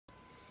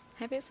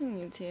Hi, guys on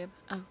YouTube.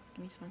 Oh,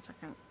 give me just 1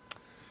 second.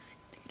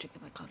 Take a drink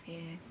of my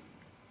coffee.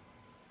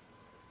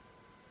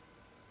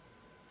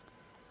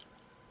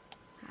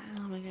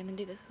 How am I gonna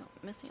do this without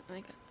messing up my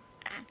makeup?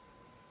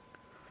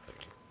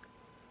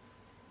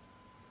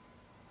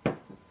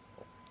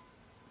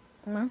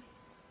 No,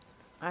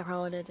 I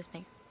probably did just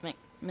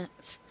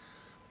mix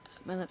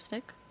my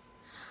lipstick.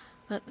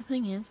 But the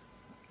thing is,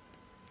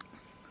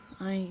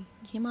 I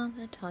came on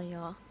to tell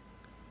y'all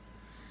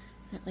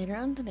that later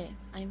on today,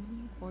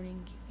 I'm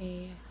recording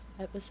a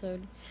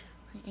episode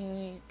for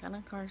a kind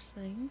of cars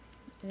thing.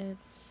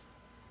 It's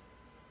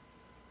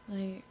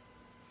like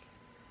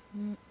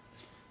the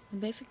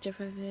basic gist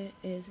of it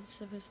is it's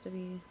supposed to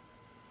be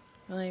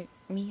like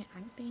me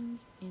acting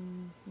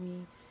and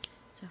me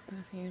talking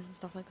my fingers and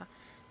stuff like that.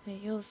 But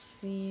you'll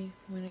see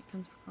when it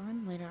comes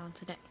on later on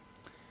today.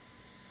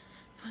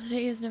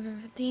 Today is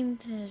November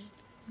 15th.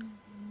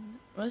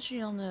 Most of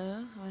y'all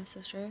know my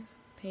sister,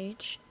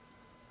 Paige.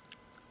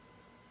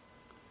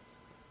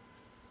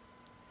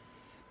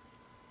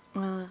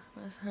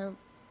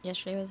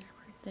 Yesterday was her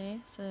birthday,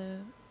 so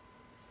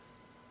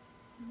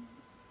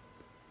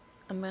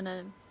I'm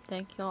gonna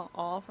thank y'all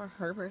all for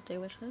her birthday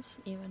wishes,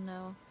 even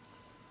though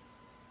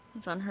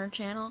it's on her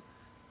channel.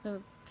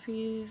 But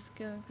please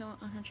go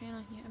on her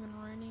channel if you haven't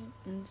already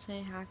and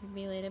say happy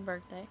belated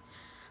birthday.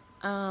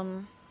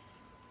 I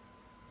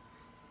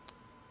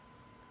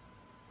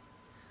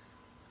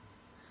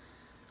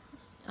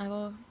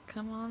will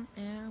come on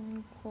and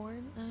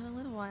record in a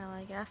little while,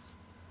 I guess.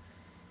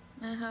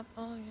 I hope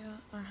all of you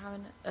are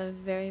having a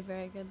very,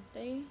 very good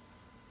day,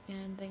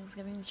 and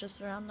Thanksgiving is just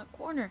around the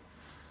corner.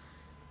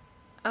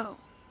 Oh,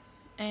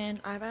 and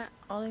I bet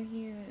all of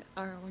you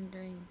are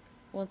wondering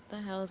what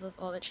the hell is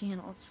with all the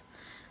channels?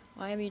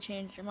 Why have you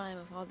changed your mind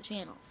with all the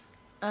channels?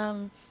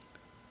 I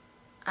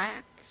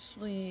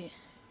actually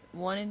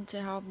wanted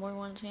to have more than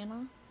one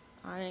channel.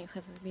 I didn't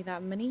expect it to be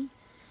that many,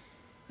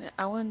 but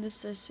I wanted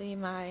this to be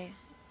my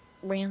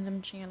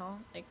random channel,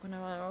 like when I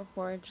want to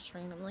record just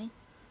randomly,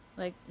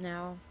 like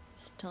now,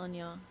 just telling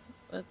y'all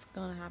what's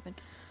gonna happen.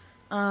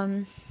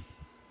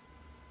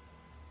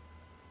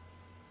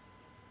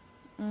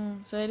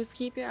 So just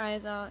keep your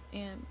eyes out,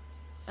 and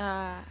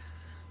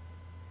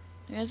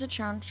there's a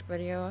challenge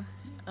video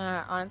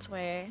on its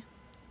way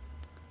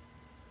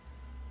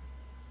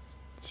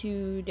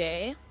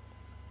today.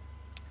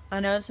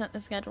 I know it's not the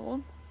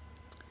scheduled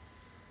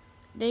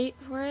date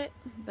for it,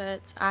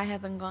 but I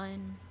haven't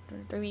gone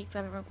for 3 weeks. I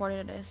haven't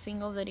recorded a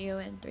single video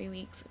in 3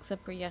 weeks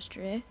except for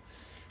yesterday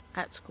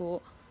at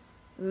school.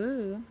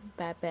 Ooh,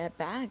 bad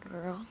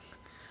girl.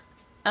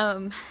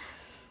 I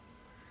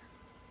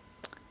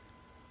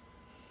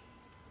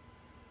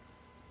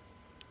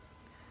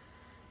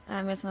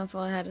guess that's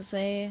all I had to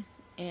say,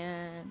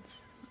 and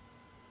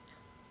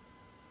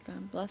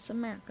God bless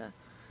America.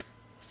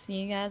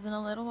 See you guys in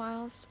a little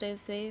while. Stay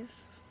safe.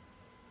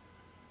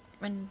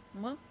 And,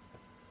 well,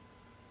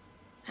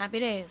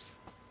 happy days.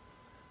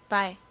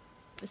 Bye.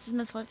 This is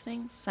Miss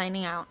Listening,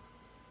 signing out.